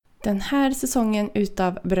Den här säsongen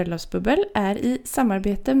utav Bröllopsbubbel är i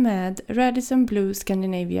samarbete med Radisson Blu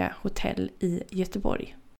Scandinavia Hotel i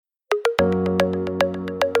Göteborg.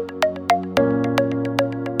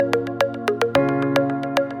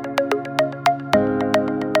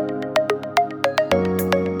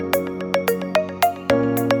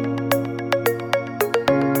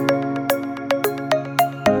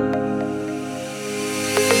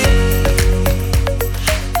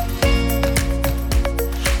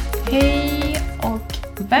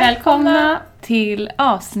 Välkomna till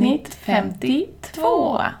avsnitt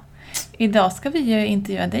 52. Idag ska vi ju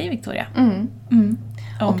intervjua dig, Victoria.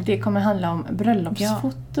 Och det kommer handla om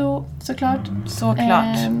bröllopsfoto, såklart.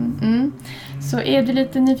 Såklart. Så är du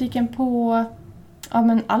lite nyfiken på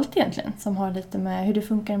allt egentligen som har lite med hur det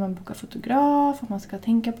funkar när man bokar fotograf, vad man ska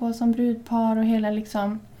tänka på som brudpar och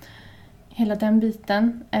hela den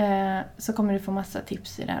biten, så kommer du få massa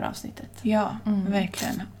tips i det här avsnittet. Ja,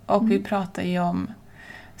 verkligen. Och vi pratar ju om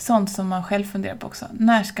sånt som man själv funderar på också.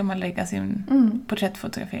 När ska man lägga sin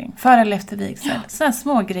porträttfotografering? Före eller efter vigsel? Ja. Sådana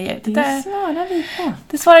små grejer. Det svarar vi på.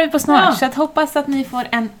 Det svarar vi på snart. Ja. Så jag hoppas att ni får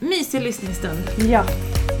en mysig lyssningsstund. Ja.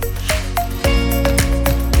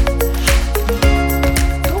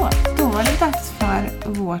 Då var det dags för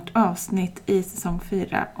vårt avsnitt i säsong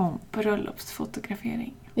 4 om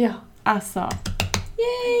bröllopsfotografering. Ja. Alltså,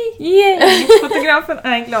 yay! Fotografen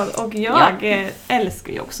är glad och jag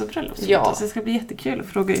älskar ju också bröllopsfoto, så det ska bli jättekul att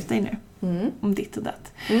fråga ut dig nu om ditt och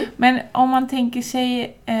datt. Men om man tänker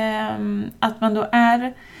sig att man då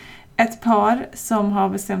är ett par som har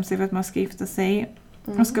bestämt sig för att man ska gifta sig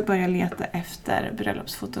och ska börja leta efter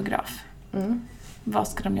bröllopsfotograf. Vad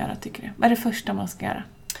ska de göra, tycker du? Vad är det första man ska göra?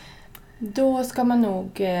 Då ska man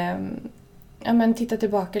nog titta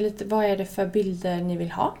tillbaka lite. Vad är det för bilder ni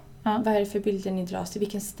vill ha? Ja. Vad är det för bilder ni dras till?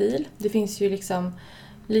 Vilken stil? Det finns ju liksom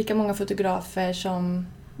lika många fotografer som...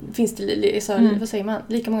 Finns det, vad säger man?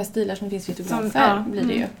 Lika många stilar som det finns fotografer blir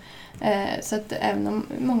det ju. Så att även om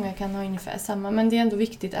många kan ha ungefär samma. Men det är ändå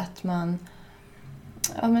viktigt att man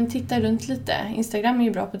tittar runt lite. Instagram är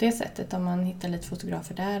ju bra på det sättet. Om man hittar lite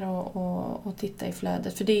fotografer där och tittar i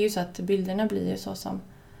flödet. För det är ju så att bilderna blir ju så som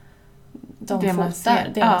de fotar. Man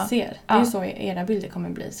ser. Det är ju så era bilder kommer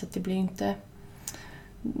bli. Så att det blir inte...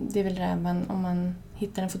 Det är väl det om man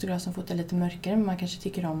hittar en fotograf som fotar lite mörkare, men man kanske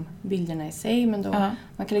tycker om bilderna i sig, men då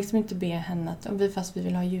man kan liksom inte be henne att fast vi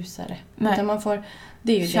vill ha ljusare. Nej. Utan man får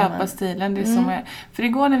det är ju köpa det man... stilen, det är som är. För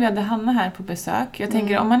igår när vi hade Hanna här på besök, jag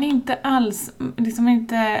tänker om man inte alls liksom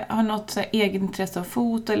inte har något så här eget intresse av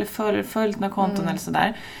foto eller följt några konton eller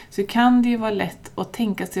sådär, så kan det ju vara lätt att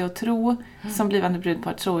tänka sig och tro som blivande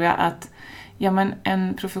brudpar, tror jag, att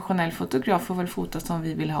en professionell fotograf får väl fota som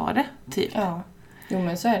vi vill ha det, typ. Ja. Jo,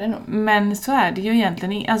 men så är det nog. Men så är det ju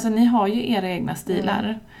egentligen. Alltså ni har ju era egna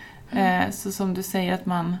stilar. Så som du säger att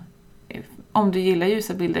om du gillar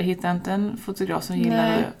ljusa bilder, hittar inte en fotograf som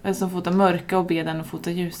som fotar mörka och ber den att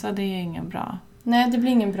fota ljusa. Det är ingen bra. Nej, det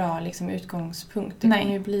blir ingen bra utgångspunkt. Det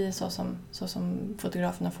kan ju bli så som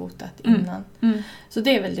fotografen har fotat innan. Så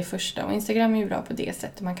det är väl det första. Och Instagram är ju bra på det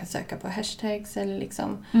sättet. Man kan söka på hashtags eller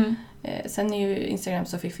liksom... Sen är ju Instagram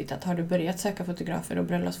så fiffigt att har du börjat söka fotografer och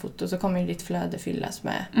bröllopsfoto, så kommer ju ditt flöde fyllas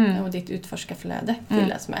med och ditt utforskarflöde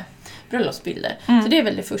fyllas med bröllopsbilder. Så det är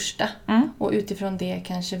väl det första. Och utifrån det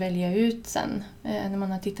kanske välja ut sen när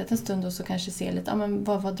man har tittat en stund och så kanske se lite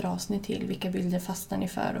vad dras ni till, vilka bilder fastnar ni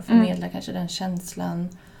för och förmedla kanske den känslan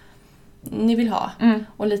ni vill ha.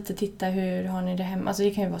 Och lite titta hur har ni det hemma. Alltså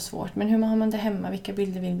det kan ju vara svårt, men hur har man det hemma? Vilka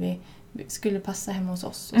bilder vill vi skulle passa hemma hos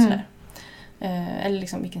oss och sådär. Eller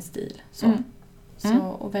liksom vilken stil. Så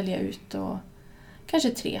och välja ut och kanske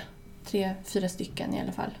 3-4 stycken i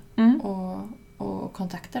alla fall. Och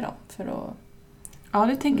kontakta dem för att... Ja,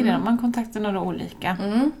 det tänker jag. Man kontaktar några olika.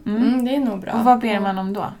 Det är nog bra. Och vad ber man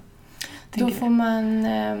om då? Då får man...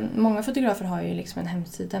 Många fotografer har ju liksom en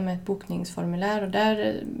hemsida med ett bokningsformulär, och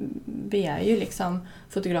där begär ju liksom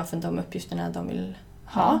fotografen de uppgifterna de vill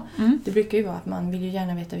ha. Det brukar ju vara att man vill ju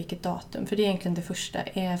gärna veta vilket datum. För det är egentligen det första.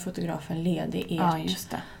 Är fotografen ledig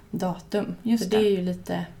datum? För det är ju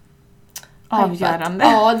lite avgörande.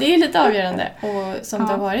 Ja, det är lite avgörande. Och som det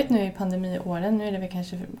har varit nu i pandemiåren, nu är det väl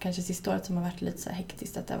kanske sista året som har varit lite så här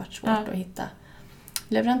hektiskt, att det har varit svårt att hitta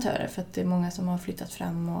leverantörer, för att det är många som har flyttat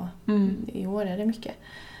fram och i år är det mycket.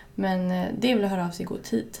 Men det är väl att höra av sig i god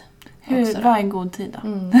tid. Vad är god tid då?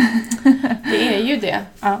 Det är ju det.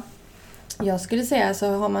 Ja. Jag skulle säga, alltså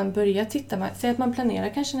har man börjat titta, säg att man planerar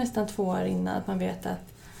kanske nästan 2 år innan, att man vet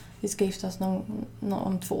att vi ska gifta oss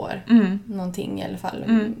om 2 år. Någonting i alla fall.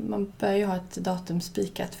 Man bör ju ha ett datum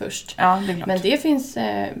spikat först. Ja, det är klart. Men det finns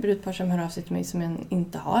brudpar som hör av sig till mig som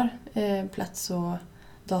inte har plats och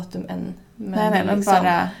datum än. Men liksom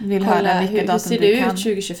bara vill höra vilka datum hur ser det ut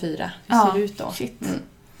 2024? Hur ser det ut då? Shit.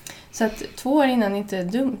 Så att 2 år innan är inte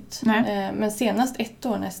dumt. Men senast 1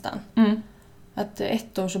 år nästan. Att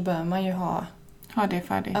 1 år så bör man ju ha det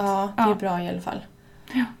färdigt. Ja, det är bra i alla fall.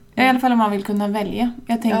 Ja. I alla fall om man vill kunna välja.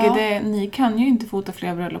 Jag tänker, ni kan ju inte fota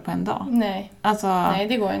flera bröllop på en dag. Nej, nej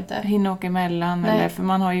det går inte. Hinna åka emellan. Eller, för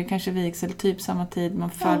man har ju kanske vigsel typ samma tid. Man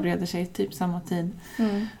förbereder sig typ samma tid.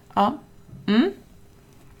 Ja.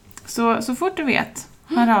 Så fort du vet,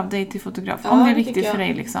 hör av dig till fotografen. Om det är viktigt för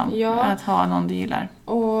dig liksom, att ha någon du gillar.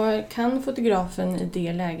 Och kan fotografen i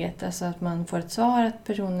det läget, alltså att man får ett svar att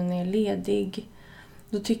personen är ledig,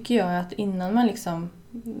 då tycker jag att innan man liksom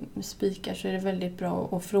spikar så är det väldigt bra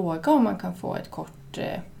att fråga om man kan få ett kort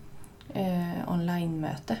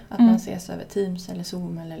online-möte. Att man ses över Teams eller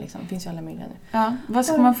Zoom eller liksom, finns ju alla möjliga nu. Ja, vad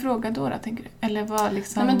ska man fråga då tänker du? Eller vad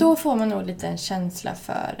liksom... Nej, men då får man nog lite en känsla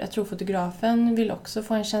för, jag tror fotografen vill också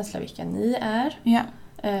få en känsla vilka ni är. Ja.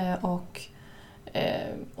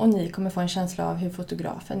 Och ni kommer få en känsla av hur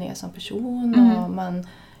fotografen är som person. Och man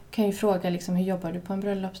kan ju fråga liksom, hur jobbar du på en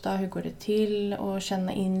bröllopsdag? Hur går det till? Och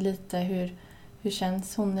känna in lite hur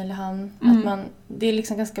känns hon eller han? Det är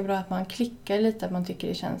liksom ganska bra att man klickar lite, att man tycker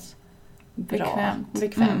det känns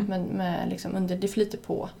bekvämt med liksom det flyter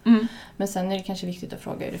på. Men sen är det kanske viktigt att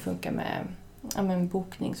fråga hur det funkar med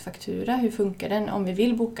bokningsfaktura. Hur funkar den? Om vi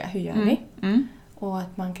vill boka, hur gör vi? Och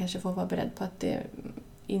att man kanske får vara beredd på att det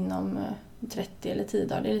inom 30 eller 10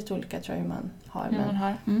 dagar, det är lite olika tror jag hur man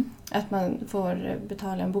har. Att man får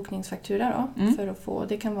betala en bokningsfaktura då, för att få,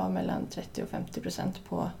 det kan vara mellan 30 och 50%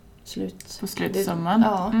 på slutsumman.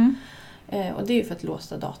 Och det är ju för att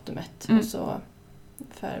låsa datumet och så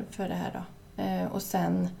för det här då. Och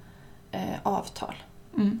sen avtal.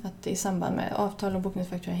 Att i samband med avtal och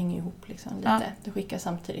bokningsfaktura hänger ihop liksom lite. Det skickas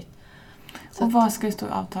samtidigt. Så och vad ska det stå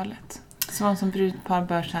i avtalet? Så man som brudpar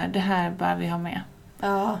bör så här, det här bör vi ha med.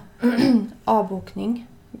 Ja, avbokning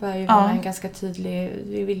bör ju vara en ganska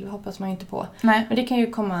tydlig, hoppas man ju inte på. Nej. Men det kan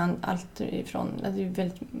ju komma allt ifrån,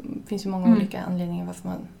 det finns ju många olika anledningar varför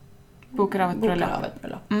man bokar av ett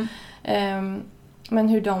bröllop. Men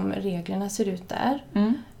hur de reglerna ser ut där.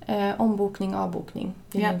 Ombokning, avbokning,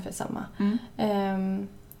 det är ungefär samma.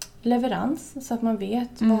 Leverans, så att man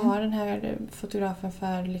vet vad har den här fotografen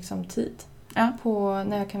för liksom tid. På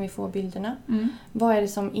när kan vi få bilderna. Vad är det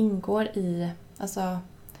som ingår i, alltså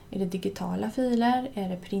är det digitala filer, är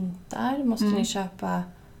det printar, måste ni köpa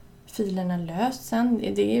filerna löst sen?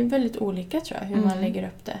 Det är väldigt olika tror jag hur man lägger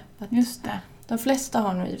upp det. Just det. De flesta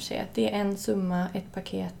har nog i och för sig att det är en summa, ett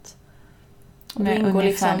paket. Och med det ingår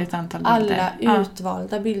liksom antal bilder. Alla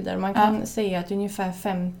utvalda bilder. Man kan säga att ungefär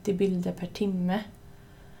 50 bilder per timme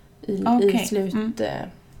i slut.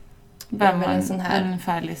 En sån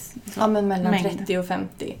här men mellan mängd. 30 och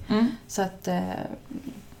 50. Så att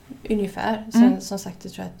ungefär. Sen som sagt,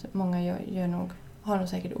 jag tror att många har nog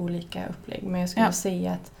säkert olika upplägg. Men jag skulle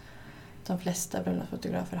säga att de flesta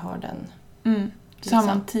bröllopsfotografer har den. Så har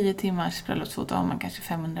man 10 timmars bröllopsfoto har man kanske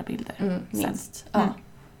 500 bilder. Minst.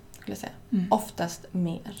 Skulle jag säga. Oftast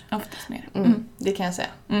mer. Det kan jag säga.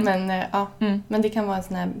 Men det kan vara en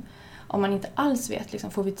sån här, om man inte alls vet,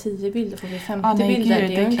 liksom, får vi 10 bilder, får vi 50 bilder.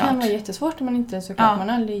 Det kan vara jättesvårt om man inte såklart. Man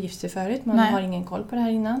har aldrig gift sig förut, man har ingen koll på det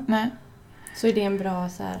här innan. Så är det en bra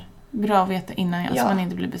så här... Bra att veta innan så man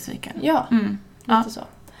inte blir besviken. Lite så.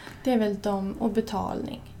 Det är väl och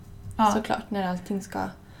betalning. Såklart,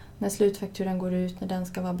 när slutfakturan går ut, när den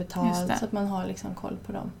ska vara betald, så att man har liksom koll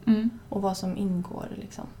på dem. Och vad som ingår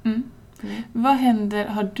liksom. Vad händer?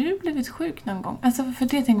 Har du blivit sjuk någon gång? Alltså för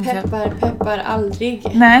det tänker jag... Peppar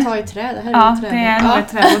aldrig. Nej. Ta i träd. Det här är det är nog ett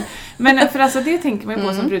träd. Men för alltså det tänker man ju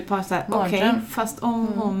på som brudpar så här, okej, fast om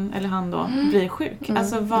hon eller han då blir sjuk.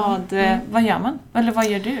 Alltså vad gör man? Eller vad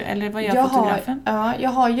gör du? Eller vad gör fotografen? Jag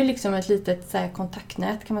har ju liksom ett litet så här,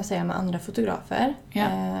 kontaktnät kan man säga med andra fotografer.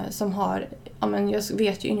 Som har... Ja, men jag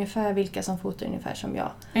vet ju ungefär vilka som fotar ungefär som jag.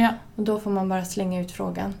 Och då får man bara slänga ut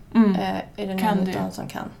frågan. Är det någon av dem som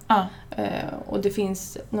kan? Och det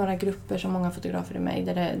finns några grupper som många fotografer är med i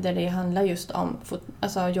där det handlar just om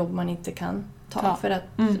jobb man inte kan ta för att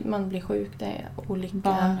man blir sjuk. Det är olika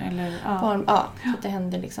barn eller så att det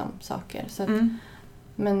händer liksom saker. Så att,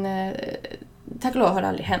 men tack och lov har det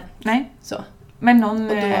aldrig hänt. Nej. Så. Men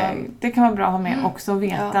det kan vara bra att ha med också och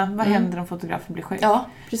veta vad händer om fotografen blir sjuk. Ja,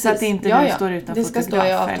 precis. Så att det inte står utan det fotograf. Det ska stå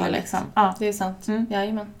i avtalet. Liksom. Det är sant.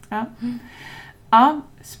 Jajamän. Ja,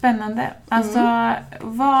 spännande. Alltså,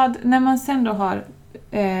 när man sen då har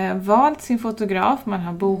valt sin fotograf, man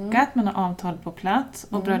har bokat, man har avtal på plats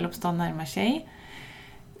och bröllopsdagen närmar sig.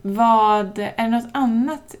 Är det något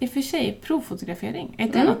annat i och för sig? Provfotografering? Är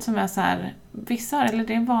det något som är så här vissa, eller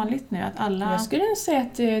det är vanligt nu att alla... Jag skulle säga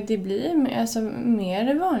att det blir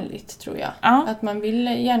mer vanligt, tror jag. Ja. Att man vill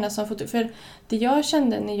gärna som fotograf. För det jag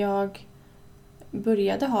kände när jag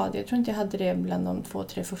började ha det, jag tror inte jag hade det bland de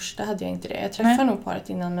 2-3 första, hade jag inte det. Jag träffade nog paret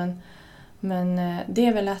innan, men det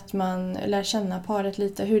är väl att man lär känna paret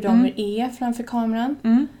lite, hur de är framför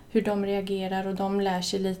kameran, hur de reagerar, och de lär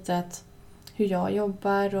sig lite att hur jag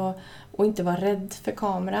jobbar och inte vara rädd för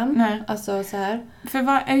kameran. Nej. Alltså så här.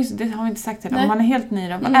 För just det har vi inte sagt det. Om man är helt ny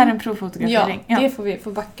då, vad är en provfotografering? Ja, det får vi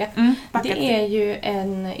få backa. Det är ju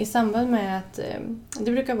i samband med att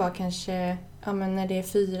det brukar vara kanske när det är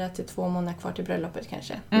 4 till 2 månader kvar till bröllopet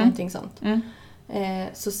kanske. Någonting sånt.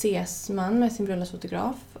 Så ses man med sin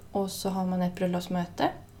bröllopsfotograf och så har man ett bröllopsmöte.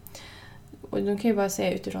 Och de kan ju bara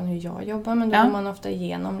säga utifrån hur jag jobbar, men då går man ofta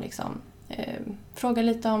igenom liksom, fråga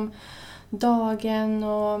lite om dagen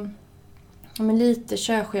och lite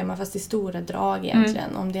körschema fast i stora drag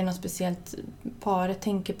egentligen. Om det är något speciellt paret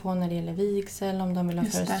tänker på när det gäller vigsel, om de vill ha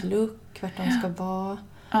first look, vart de ska vara.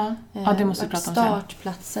 Ja, det måste vi prata om sen.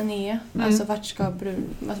 Startplatsen är. Alltså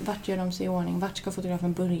vart gör de sig i ordning, vart ska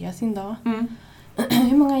fotografen börja sin dag.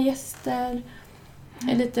 Hur många gäster,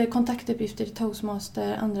 lite kontaktuppgifter till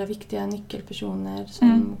Toastmaster, andra viktiga nyckelpersoner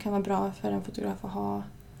som kan vara bra för en fotograf att ha.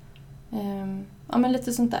 Men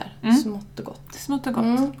lite sånt där. Smått och gott. Smått och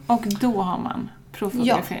gott. Och då har man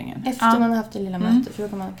provfotograferingen. Ja, efter man har haft det lilla mötet. För då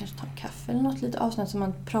kan man kanske ta en kaffe eller något lite avsnitt som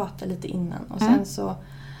man pratar lite innan. Och sen så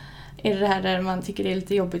är det här där man tycker det är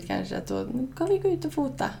lite jobbigt kanske. Att då kan vi gå ut och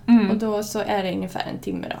fota. Och då så är det ungefär 1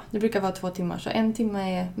 timme då. Det brukar vara 2 timmar. Så 1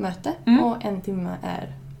 timme är möte och 1 timme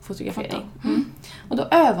är fotografering. Och då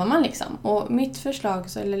övar man liksom. Och mitt förslag,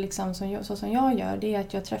 eller liksom så som jag gör, det är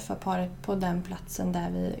att jag träffar paret på den platsen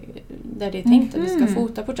där det är tänkt att vi ska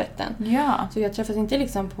fota porträtten. Ja. Så jag träffas inte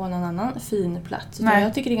liksom på någon annan fin plats. Utan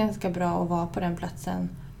jag tycker det är ganska bra att vara på den platsen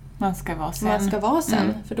man ska vara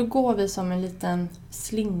sen. För då går vi som en liten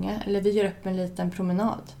slinga, eller vi gör upp en liten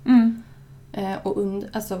promenad. Och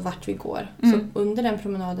alltså vart vi går. Så under den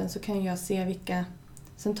promenaden så kan jag se vilka...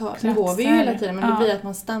 Sen går vi ju hela tiden, men det blir att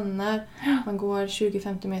man stannar, man går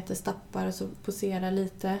 20-50 meter, stappar och så poserar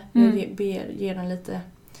lite. Ger dem lite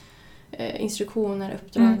instruktioner,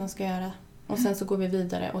 uppdrag de ska göra. Och sen så går vi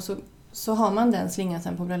vidare och så har man den slingan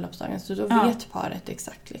sen på bröllopsdagen. Så då vet paret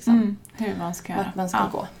exakt liksom, hur man ska, vart man ska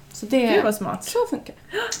gå. Så det var smart. Så funkar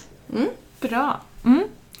det. Bra.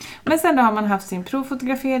 Men sen då har man haft sin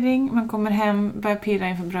provfotografering, man kommer hem, börjar pirra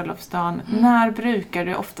inför bröllopsdagen. När brukar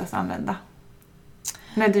du oftast använda?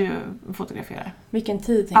 När du fotograferar. Vilken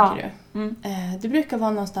tid tänker du? Det brukar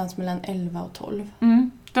vara någonstans mellan 11 och 12.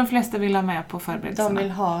 De flesta vill ha med på förberedelserna. De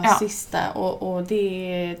vill ha sista och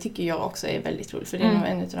det tycker jag också är väldigt roligt. För det är nog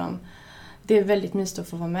en av dem. Det är väldigt mysigt att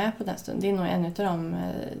få vara med på den stunden. Det är nog en av de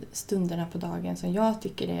stunderna på dagen som jag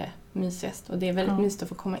tycker är mysigast. Och det är väldigt mysigt att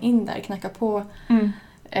få komma in där, knacka på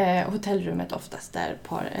hotellrummet oftast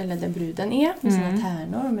där bruden är med sina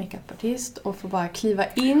tärnor och makeupartist och få bara kliva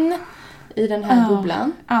in i den här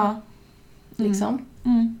bubblan. Liksom.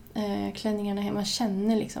 Klänningarna här, man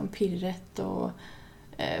känner liksom pirret och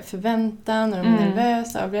förväntan och de är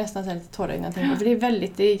nervösa och blir nästan så lite torra innan jag tänker. För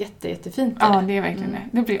det är jättefint. Ja, det är verkligen det.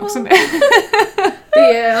 Det blir också det.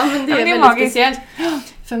 Det är väldigt magiskt. Speciellt.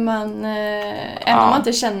 För man, även om man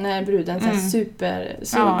inte känner bruden så här super,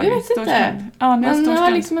 så jag vet inte. Man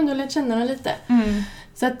har liksom ändå lärt känna dem lite.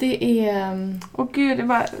 Så att det är... Och gud, det är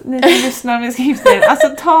bara, ni som lyssnar med skrifter. Alltså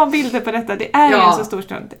ta bilder på detta. Det är ju en så stor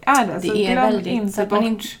stund. Det är det. Så det är väldigt, inte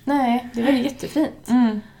bort. Nej, det är väldigt jättefint.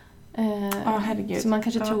 Herregud. Så man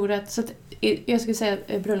kanske tror att... Så att jag skulle säga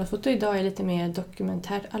att bröllopsfoto idag är lite mer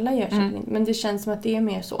dokumentärt. Alla gör så. Men det känns som att det är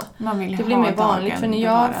mer så. Det blir mer vanligt. För när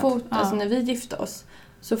jag fotar, alltså när vi gifter oss,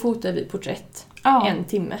 så fotar vi porträtt 1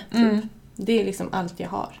 timme. Typ. Det är liksom allt jag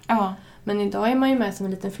har. Men idag är man ju med som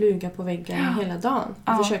en liten fluga på väggen hela dagen.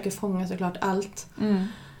 Och försöker fånga såklart allt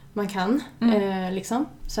man kan. Liksom.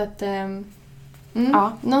 Så att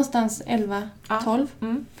någonstans 11-12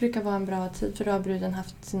 brukar vara en bra tid. För då har bruden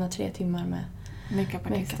haft sina 3 timmar med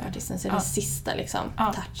makeupartisten. Så är det sista liksom,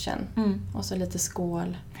 touchen. Och så lite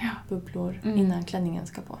skål, bubblor innan klänningen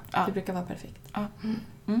ska på. Det brukar vara perfekt.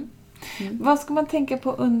 Vad ska man tänka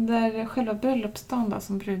på under själva bröllopsdagen då,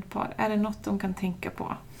 som brudpar? Är det något de kan tänka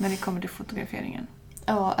på när det kommer till fotograferingen?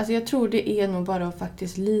 Ja, alltså jag tror det är nog bara att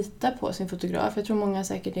faktiskt lita på sin fotograf. Jag tror många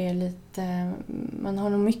säkert är lite... Man har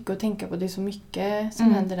nog mycket att tänka på. Det är så mycket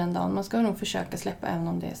som händer den dagen. Man ska nog försöka släppa även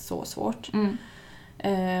om det är så svårt.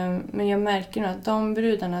 Men jag märker nog att de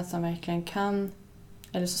brudarna som verkligen kan...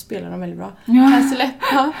 Eller så spelar de väldigt bra. Kan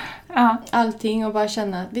släppa allting och bara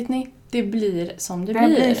känna... Vet ni, det blir som det blir. Det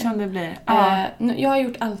blir som det blir. Ja. Jag har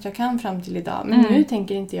gjort allt jag kan fram till idag. Men nu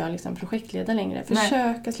tänker inte jag liksom projektleda längre.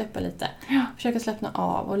 Försöka släppa lite. Ja. Försöka slappna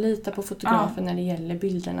av och lita på fotografen när det gäller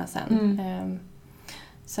bilderna sen.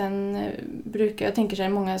 Sen brukar jag tänka så här,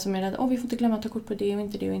 många som är rädda, vi får inte glömma att ta kort på det och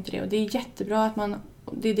inte det och inte det. Och det är jättebra att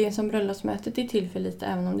det är det som bröllopsmötet är till för lite,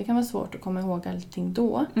 även om det kan vara svårt att komma ihåg allting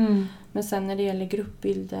då. Men sen när det gäller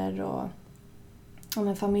gruppbilder och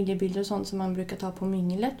familjebilder och sånt som man brukar ta på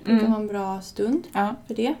minglet, brukar vara en bra stund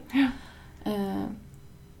för det. Ja.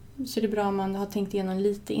 Så det är bra om man har tänkt igenom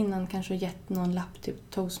lite innan, kanske gett någon lapp till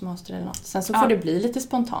Toastmaster eller något. Sen så får det bli lite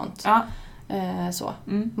spontant. Ja. Så.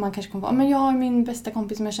 Man kanske kommer på, men jag har min bästa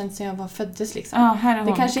kompis som jag känt sedan jag var föddes liksom.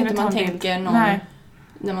 Det kanske inte man tänker någon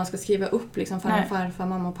när man ska skriva upp liksom farfar,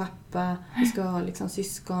 mamma och pappa, vi ska ha liksom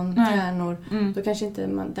syskon, tärnor. Då kanske inte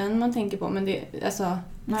den man tänker på, men det, alltså,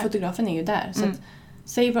 fotografen är ju där. Så att,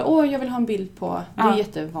 säg bara, jag vill ha en bild på, det är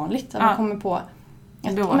jättevanligt att man kommer på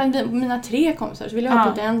men mina 3 kompisar, så vill jag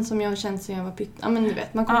ha på den som jag har känt sedan jag var pytt. Men du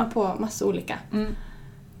vet, man kommer på massa olika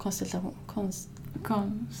konstellationer.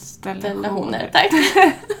 Tack.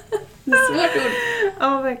 Det är svårt ord.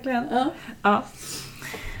 Ja, verkligen.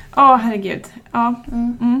 Ja, herregud. Ja.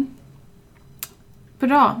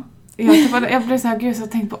 Bra. Jag blev så här, gud, så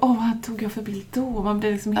jag tänkte på, vad tog jag för bild då? Man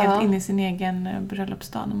blir liksom helt inne i sin egen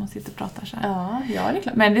bröllopsdag när man sitter och pratar så här. Ja, det är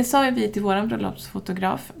klart. Men det sa ju vi till våran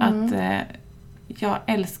bröllopsfotograf, att jag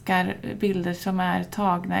älskar bilder som är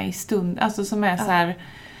tagna i stund. Alltså som är så här,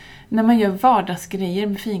 när man gör vardagsgrejer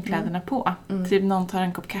med finkläderna på. Typ någon tar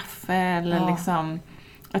en kopp kaffe eller liksom,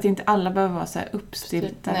 att inte alla behöver vara så här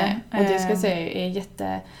uppstyltade. Och det ska jag säga är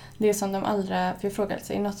det är som de allra, för jag frågade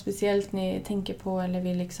sig, något speciellt ni tänker på eller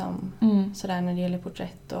vill liksom sådär när det gäller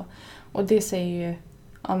porträtt och det säger ju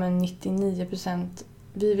 99%,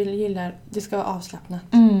 vi vill gilla, det ska vara avslappnat.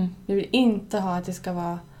 Vi vill inte ha att det ska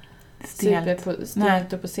vara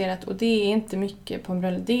stelt och poserat, och det är inte mycket på en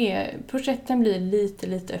bröllop. Porträtten blir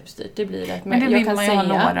lite uppstyrt. Det blir det. Men det vill man ju ha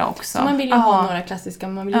några också. Så man vill ju ha några klassiska,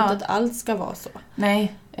 men man vill inte att allt ska vara så.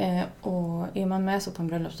 Nej. Och är man med så på en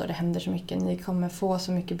bröllopsdag, det händer så mycket. Ni kommer få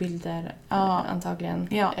så mycket bilder antagligen.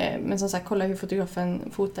 Ja. Men som sagt, kolla hur fotografen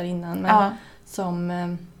fotar innan. Men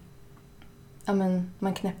som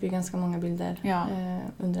man knäpper ju ganska många bilder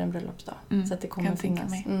under en bröllopsdag. Så att det kommer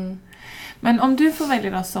finnas. Men om du får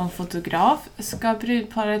välja då som fotograf, ska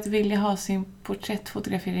brudparet vilja ha sin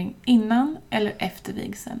porträttfotografering innan eller efter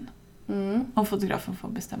vigseln? Om fotografen får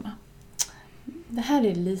bestämma. Det här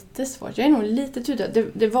är lite svårt. Jag är nog lite tudad.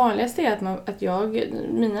 Det vanligaste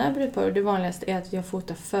är mina brudpar, det vanligaste är att jag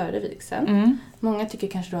fotar före vigseln. Många tycker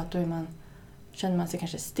kanske då att känner man sig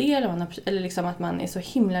kanske stel eller liksom att man är så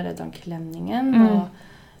himla rädd om klänningen. Och,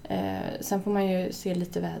 sen får man ju se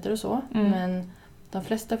lite väder och så. Men de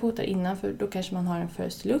flesta fotar innan, för då kanske man har en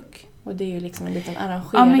first look. Och det är ju liksom en liten arrangerad...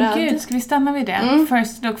 Ja, men gud, ska vi stanna vid det?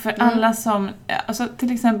 First look för alla som... Alltså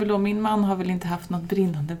till exempel då, min man har väl inte haft något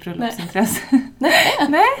brinnande bröllopsintresse.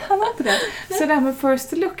 Nej, han har inte det. Så det här med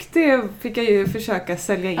first look, det fick jag ju försöka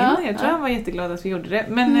sälja in. Jag tror han var jätteglad att vi gjorde det.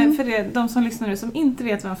 Men för de som lyssnar nu som inte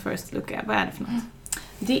vet vad en first look är, vad är det för något?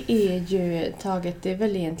 Det är ju taget, det är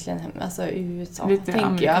väl egentligen USA, lite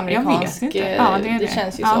tänker jag, amerikansk. Jag vet inte. Det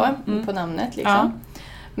känns ju så på namnet liksom.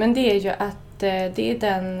 Men det är ju att det är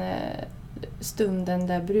den stunden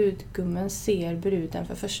där brudgummen ser bruden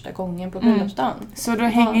för första gången på bröllopsdagen. Så då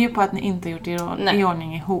hänger ju på att ni inte gjort i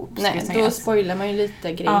ordning ihop. Nej, då spoilar man ju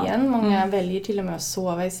lite grejen. Många väljer till och med att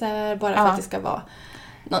sova isär bara för att det ska vara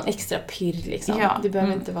någon extra pirr liksom. Det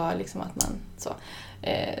behöver inte vara liksom att man så.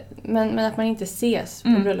 Men att man inte ses på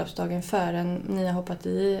bröllopsdagen förrän ni har hoppat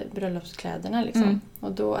i bröllopskläderna liksom.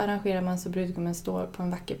 Och då arrangerar man så brudgummen står på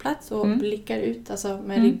en vacker plats och blickar ut, alltså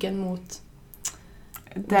med ryggen mot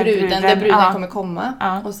där bruden kommer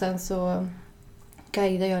komma. Och sen så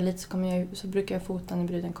guidar jag lite, så brukar jag fota när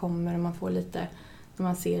bruden kommer och man får lite, när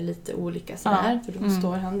man ser lite olika sådär, för då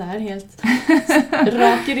står han där helt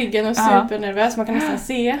rak i ryggen och supernervös, man kan nästan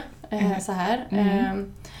se så här.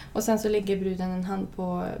 Och sen så lägger bruden en hand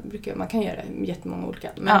på, man kan göra jättemånga olika,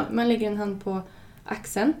 men man lägger en hand på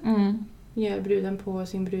axeln, gör bruden på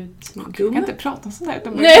sin brudgum. Jag kan inte prata sådär.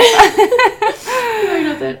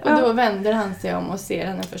 Och då vänder han sig om och ser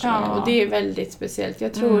henne första gången. Och det är väldigt speciellt.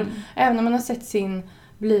 Jag tror, även om man har sett sin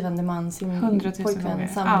blivande man, sin pojkvän,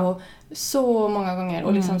 sambo så många gånger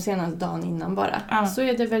och liksom senast dagen innan bara, så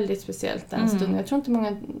är det väldigt speciellt den stunden. Jag tror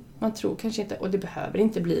inte man tror kanske inte, och det behöver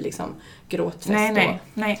inte bli liksom gråtfest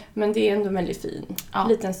nej. Men det är ändå väldigt fin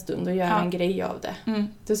liten stund och göra en grej av det.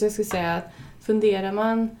 Så jag skulle säga att funderar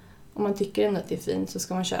man om man tycker ändå att det är fint så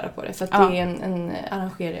ska man köra på det. För att det är en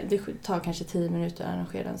arrangerare. Det tar kanske 10 minuter att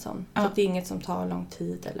arrangera en sån. Så att det är inget som tar lång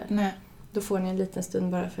tid. Eller. Nej. Då får ni en liten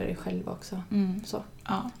stund bara för er själva också. Så.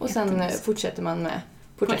 Ja, och sen fortsätter man med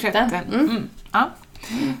porträtten. Ja.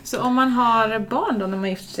 Så om man har barn då när man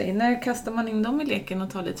gifter sig, när kastar man in dem i leken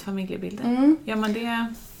och tar lite familjebilder? Gör man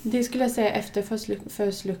det? Det skulle jag säga efter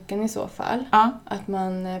förslucken i så fall. Att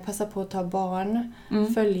man passar på att ta barn,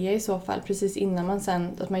 följa i så fall precis innan man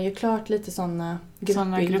sen, att man gör klart lite sådana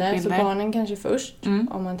gruppbilder. Så barnen kanske först,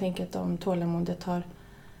 om man tänker att de tålamodet tar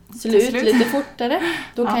slut lite fortare.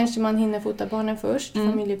 Då kanske man hinner fota barnen först,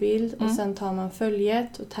 familjebild. Och sen tar man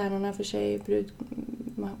följet och tärnorna för sig,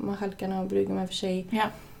 marskalkarna och brudgummen för sig. Ja.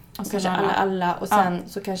 Och kanske alla. Och sen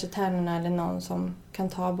så kanske tärnorna eller någon som kan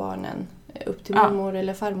ta barnen upp till mormor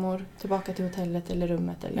eller farmor, tillbaka till hotellet eller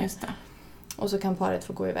rummet. Eller. Just det. Och så kan paret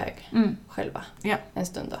få gå iväg själva en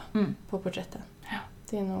stund då, på porträtten. Ja.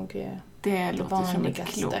 Det är nog det låter som ett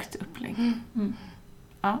klokt upplägg.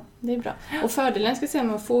 Ja. Det är bra. Och fördelen ska säga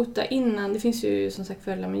med att fota innan, det finns ju som sagt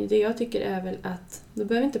fördelar, men det jag tycker är väl att då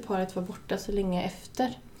behöver inte paret vara borta så länge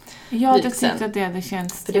efter. Ja, det tyckte att det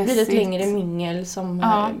känns stressigt. För det blir ett längre mingel som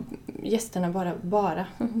gästerna bara.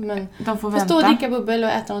 Men de får vänta. Stå och dricka bubbel och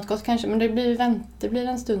äta något gott kanske, men det blir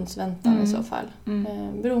en stunds väntan i så fall.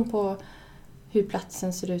 Beroende på hur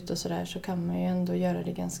platsen ser ut och sådär, så kan man ju ändå göra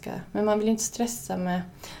det ganska... Men man vill inte stressa med...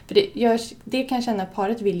 För det kan jag känna att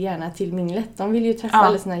paret vill gärna till minglet. De vill ju träffa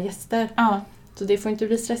alla sina gäster. Så det får inte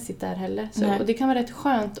bli stressigt där heller. Och det kan vara rätt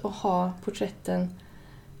skönt att ha porträtten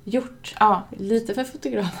gjort. Lite för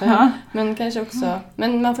fotografen. Men kanske också...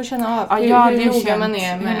 Men man får känna av hur noga man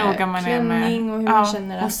är med klänning och hur man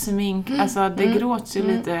känner att... Och smink. Alltså det gråts ju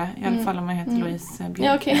lite, i alla fall om man heter Louise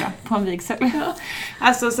Björk på en vigsel.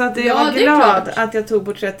 Alltså så att jag var glad att jag tog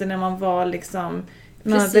porträtten när man var liksom...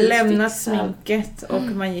 Man hade lämnat sminket och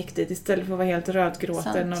man gick dit istället för att vara helt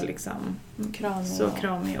rödgråten och liksom...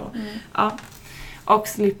 Kramig och... Och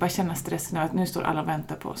slippa känna stressen av att nu står alla och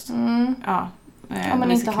väntar på oss. Om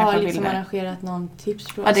man inte har liksom arrangerat någon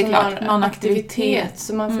tipsprov. Ja, det är klart. Någon aktivitet.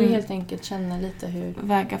 Så man får helt enkelt känna lite hur...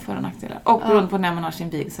 Väga för och nackdelar. Och beroende på när man har sin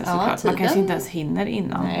vigsel såklart. Man kanske inte ens hinner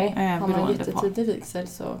innan. Nej, har man jättetidig vigsel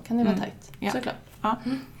så kan det vara tajt. Såklart. Ja.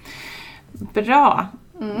 Bra.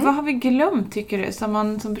 Vad har vi glömt tycker du som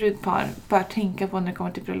man som brudpar bör tänka på när det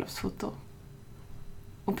kommer till bröllopsfoto?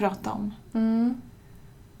 Och prata om?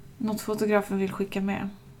 Något fotografen vill skicka med?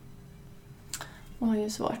 Det är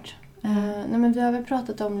svårt. Nej, men vi har väl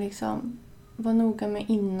pratat om liksom vara noga med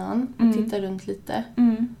innan och titta runt lite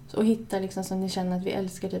och hitta liksom som ni känner att vi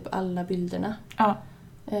älskar typ alla bilderna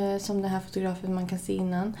som den här fotografen man kan se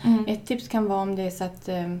innan. Ett tips kan vara om det är så att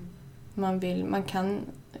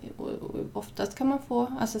oftast kan man få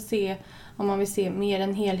se om man vill se mer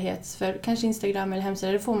än helhets för kanske Instagram eller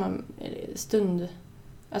hemsida, då får man stund.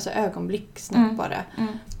 Alltså ögonblick snabbt bara.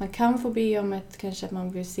 Man kan få be om kanske att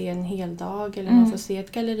man vill se en hel dag eller man får se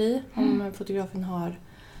ett galleri. Om fotografen har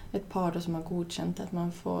ett par då som har godkänt att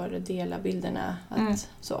man får dela bilderna.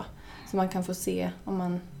 Så man kan få se om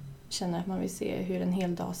man känner att man vill se hur en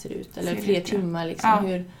hel dag ser ut. Eller fler timmar.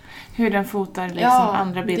 Liksom, hur den fotar liksom,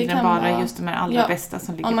 andra bilder än bara just de allra bästa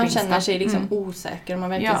som ligger på Om Insta. man känner sig liksom osäker. Om man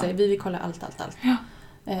verkligen säger vi vill kolla allt.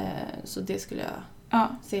 Så det skulle jag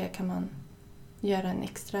säga kan man... göra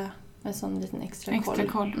en sån liten extra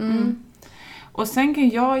koll. Och sen kan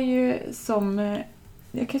jag ju som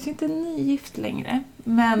jag kanske inte är nygift längre,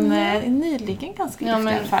 men nyligen ganska gift i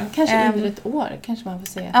alla fall. Kanske under ett år kanske man får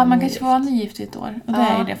säga. Ja, man kanske får vara nygift i ett år. Och det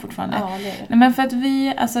är ju det fortfarande. Ja, det är det. Nej, men för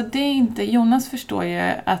att det är inte... Jonas förstår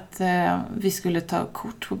ju att vi skulle ta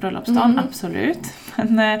kort på bröllopsdagen, absolut.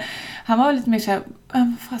 Men han var lite mer såhär,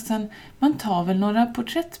 fastän man tar väl några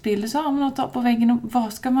porträttbilder så har man något på väggen och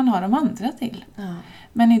vad ska man ha de andra till? Ja.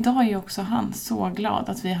 Men idag är ju också han så glad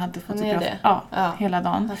att vi hade fotograf hela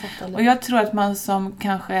dagen. Och jag tror att man som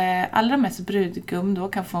kanske allra mest brudgum då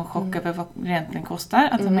kan få en chock över vad det egentligen kostar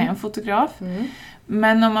att ha med en fotograf.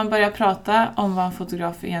 Men om man börjar prata om vad en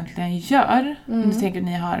fotograf egentligen gör, nu tänker att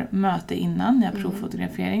ni har möte innan, ni har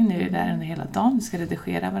provfotografering, ni är där under hela dagen, ni ska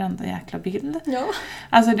redigera varenda jäkla bild. Ja.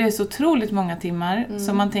 Alltså det är så otroligt många timmar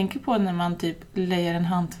som man tänker på när man typ lejer en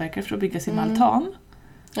hantverkare för att bygga sin altan.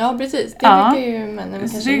 Ja, precis. Det brukar ju männen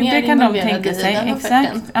kanske mer det kan de tänka sig.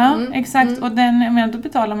 Exakt. Och då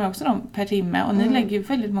betalar man också dem per timme. Och ni lägger ju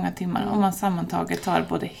väldigt många timmar om man sammantaget tar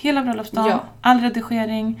både hela bröllopsdagen, all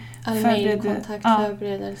redigering, all mejlkontakt,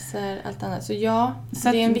 förberedelser, allt annat. Så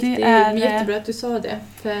det är jättebra att du sa det.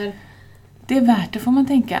 För det är värt det får man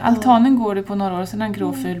tänka. Altanen går det på några år sedan en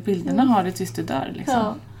grå ful bilderna har det tills du dör.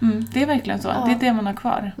 Liksom. Det är verkligen så. Det är det man har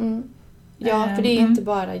kvar. Ja, för det är inte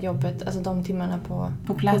bara jobbet, alltså de timmarna på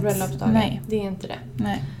bröllopsdagen. Nej. Det är inte det.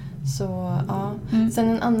 Nej. Så, ja. Sen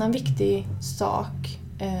en annan viktig sak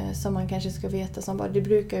som man kanske ska veta, som bara, det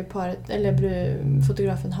brukar ju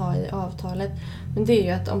fotografen ha i avtalet, men det är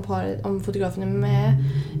ju att om fotografen är med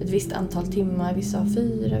ett visst antal timmar, vissa har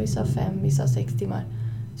 4, vissa har 5, vissa har 6 timmar,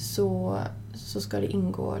 så ska det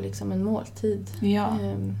ingå liksom en måltid. Ja.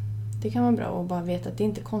 Det kan vara bra att bara veta att det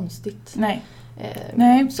inte är konstigt.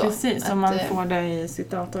 Nej, precis. Som man får det i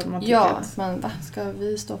sitt avtal. Ska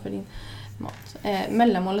vi stå för din mat?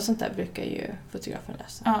 Mellanmål och sånt där brukar ju fotografen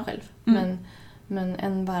lösa själv. Men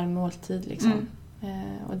en varm måltid liksom.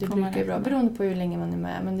 Och det brukar ju bra, beroende på hur länge man är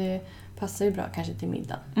med. Men det passar ju bra kanske till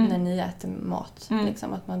middagen. När ni äter mat.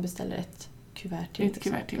 Liksom, att man beställer ett kuvert till. Ett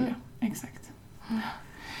kuvert till, ja. Exakt.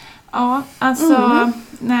 Ja, alltså,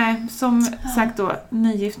 nej, som sagt då,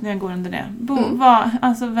 nygiftingar går under det.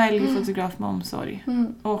 Välj fotograf med omsorg.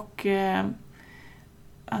 Och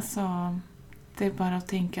alltså, det är bara att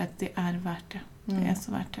tänka att det är värt det. Det är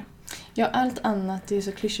så värt det. Ja, allt annat, det är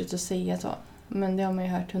så klyschigt att säga så. Men det har man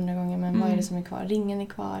ju hört 100 gånger. Men vad är det som är kvar? Ringen är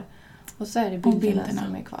kvar. Och så är det bilderna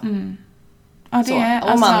som är kvar. Ja, det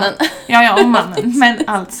är, och mannen. Och mannen. Men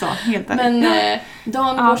alltså, helt ärligt. Men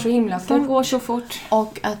dagen går så himla fort. Den går så fort.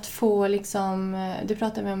 Och att få liksom, det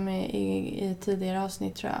pratade vi om i tidigare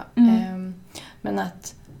avsnitt tror jag. Men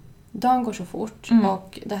att dagen går så fort.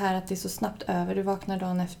 Och det här att det är så snabbt över. Du vaknar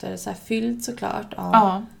dagen efter så här fylld såklart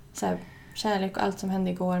av så här, kärlek och allt som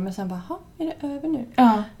hände igår. Men sen bara, är det över nu?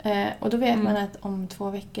 Ja. Och då vet man att om 2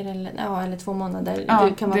 veckor eller 2 månader,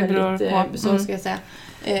 det kan vara väldigt, så ska jag säga,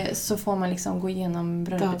 så får man liksom gå igenom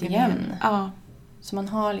bröllopet igen. Ja. Så man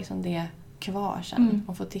har liksom det kvar sen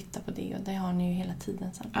och får titta på det. Och det har ni ju hela tiden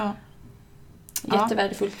sen. Ja.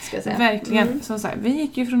 Jättevärdefullt ska jag säga. Verkligen. Som sagt, vi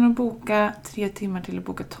gick ju från att boka 3 timmar till att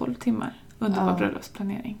boka 12 timmar under vår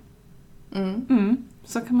bröllopsplanering.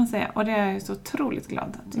 Så kan man säga. Och det är jag så otroligt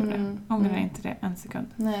glad att du gjorde. Ångrar inte det en sekund.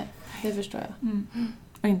 Nej, det förstår jag.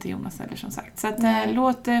 Och inte Jonas heller som sagt. Så att,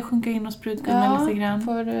 låt det sjunka in hos brudgummen lite grann.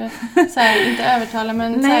 Får så här, inte övertala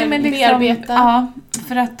men, men liksom, bearbeta. Ja,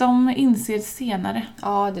 för att de inser senare.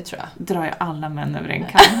 Ja, det tror jag. Drar jag alla män över en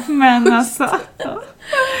kam. Men alltså.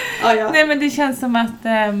 Nej, men det känns som att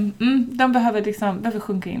de behöver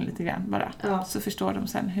sjunka in lite grann bara. Ja. Så förstår de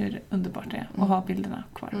sen hur underbart det är att ha bilderna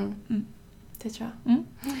kvar. Det tror jag.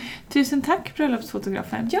 Tusen tack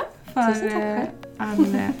bröllopsfotografen för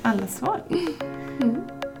alla svar.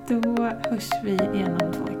 Då hörs vi igen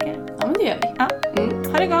om 2 veckor. Ja, men det gör vi.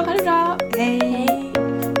 Ha det gott.